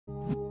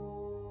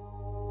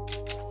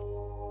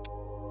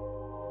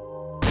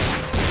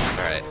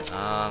Alright,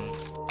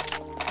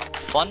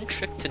 fun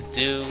trick to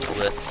do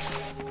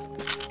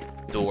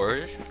with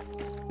doors,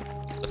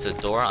 with the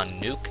door on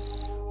nuke.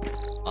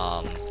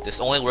 This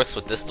only works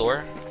with this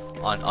door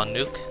on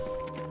nuke.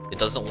 It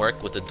doesn't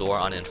work with the door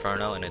on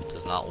Inferno, and it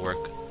does not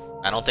work.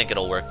 I don't think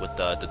it'll work with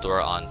the door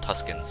on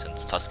Tuscan,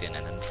 since Tuscan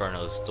and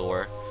Inferno's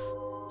door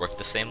work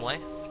the same way.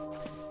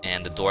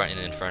 And the door in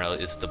Inferno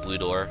is the blue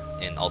door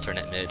in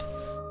alternate mid,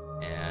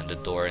 and the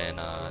door in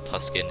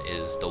Tuscan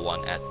is the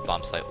one at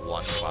bomb site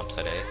 1 or bomb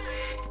site A.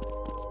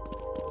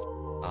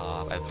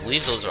 I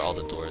believe those are all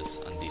the doors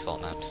on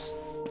default maps.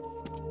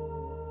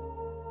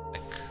 I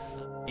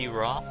could be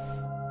wrong.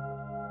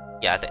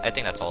 Yeah, I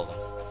think that's all of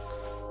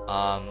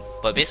them.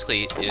 But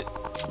basically,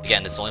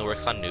 again, this only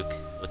works on nuke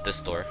with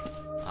this door.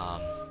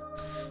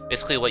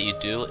 Basically what you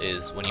do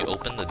is when you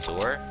open the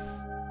door,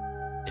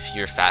 if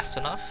you're fast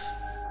enough,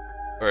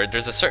 or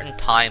there's a certain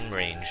time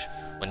range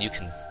when you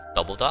can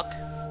double duck,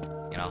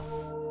 you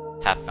know,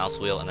 tap mouse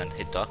wheel and then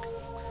hit duck,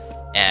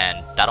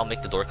 and that'll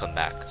make the door come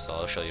back. So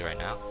I'll show you right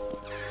now.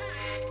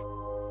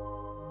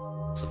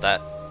 So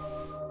that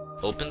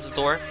opens the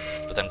door,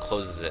 but then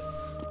closes it.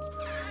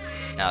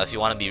 Now if you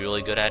want to be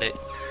really good at it,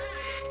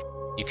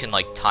 you can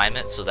like time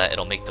it so that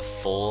it'll make the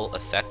full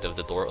effect of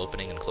the door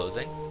opening and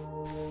closing,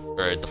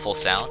 or the full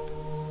sound,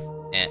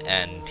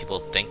 and people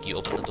think you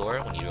opened the door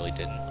when you really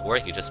didn't. Or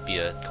you could just be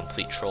a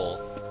complete troll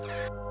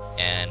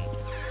and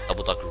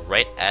double duck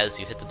right as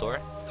you hit the door.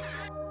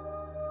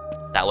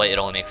 That way it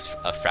only makes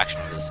a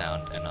fraction of the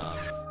sound, and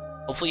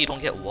hopefully you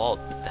don't get walled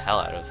the hell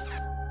out of.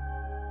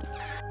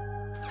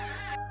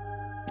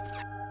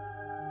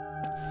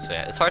 So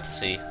yeah, it's hard to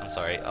see, I'm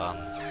sorry. I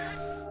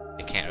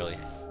can't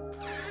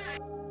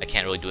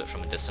really do it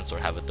from a distance or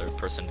have a third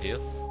person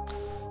view.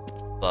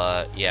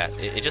 But yeah,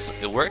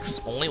 it works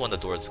only when the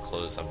door is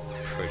closed, I'm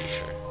pretty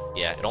sure.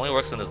 Yeah, it only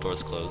works when the door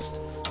is closed.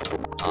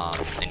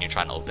 And you're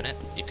trying to open it.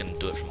 You can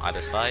do it from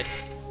either side.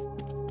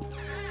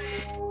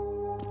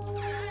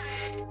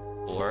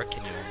 Or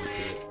can you only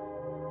do it?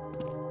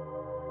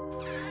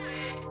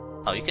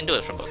 Oh, you can do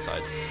it from both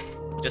sides.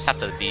 You just have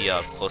to be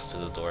close to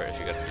the door if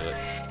you're gonna do it,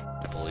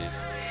 I believe.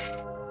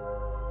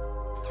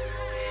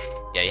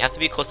 Yeah, you have to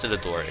be close to the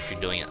door if you're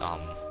doing it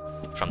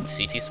from the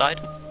CT side.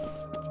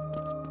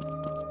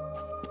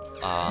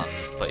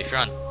 But if you're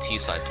on T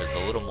side, there's a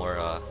little more,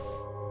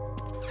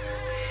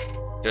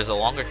 there's a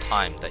longer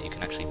time that you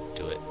can actually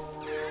do it.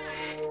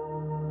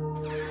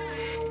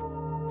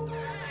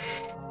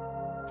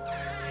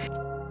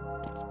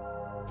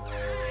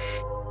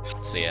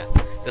 So yeah,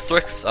 this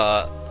works,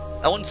 I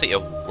wouldn't say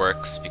it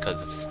works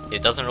because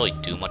it doesn't really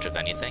do much of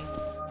anything,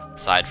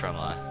 aside from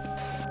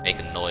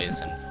making noise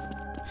and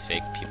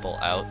fake people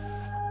out.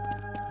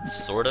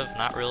 Sort of,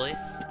 not really.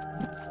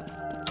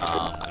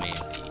 I mean,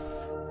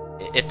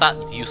 it's not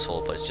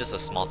useful, but it's just a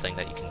small thing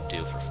that you can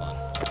do for fun.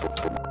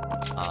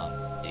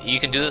 You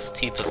can do this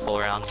T-pistol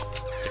round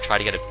to try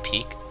to get a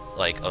peek,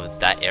 like, of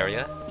that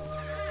area,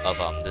 of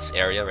this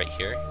area right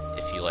here.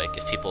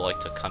 If people like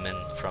to come in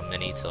from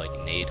mini to like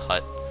nade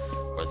hut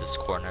or this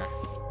corner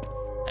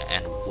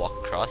and walk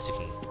across, you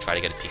can try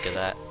to get a peek of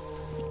that.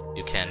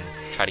 You can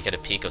try to get a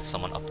peek of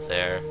someone up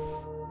there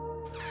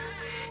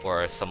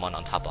or someone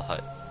on top of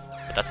hut,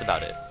 but that's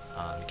about it.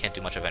 You can't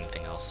do much of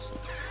anything else.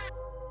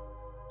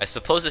 I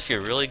suppose if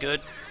you're really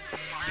good,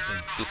 you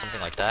can do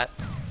something like that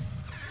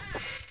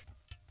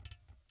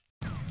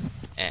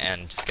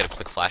and just get a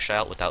quick flash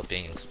out without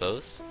being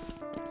exposed.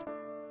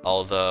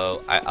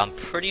 Although I'm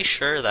pretty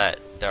sure that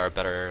there are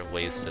better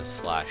ways to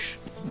flash,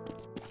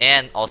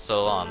 and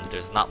also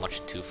there's not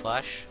much to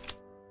flash.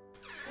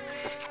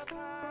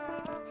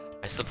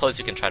 I suppose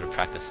you can try to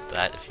practice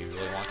that if you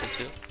really wanted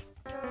to,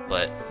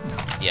 but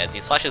yeah,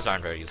 these flashes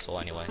aren't very useful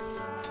anyway.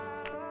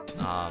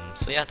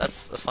 So yeah,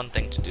 that's a fun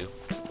thing to do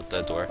with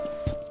the door.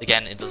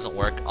 Again, it does not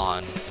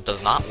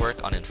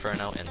work on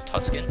Inferno and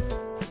Tuscan,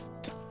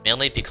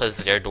 mainly because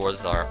their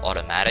doors are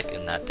automatic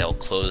in that they'll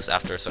close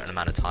after a certain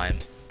amount of time,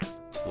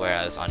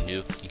 whereas on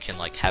nuke you can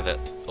like have it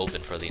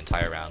open for the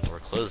entire round or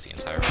close the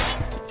entire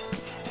round.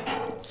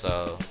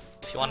 So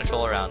if you want to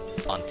troll around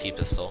on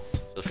T-pistol,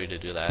 feel free to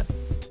do that.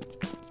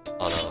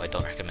 Although I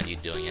don't recommend you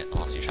doing it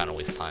unless you're trying to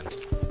waste time.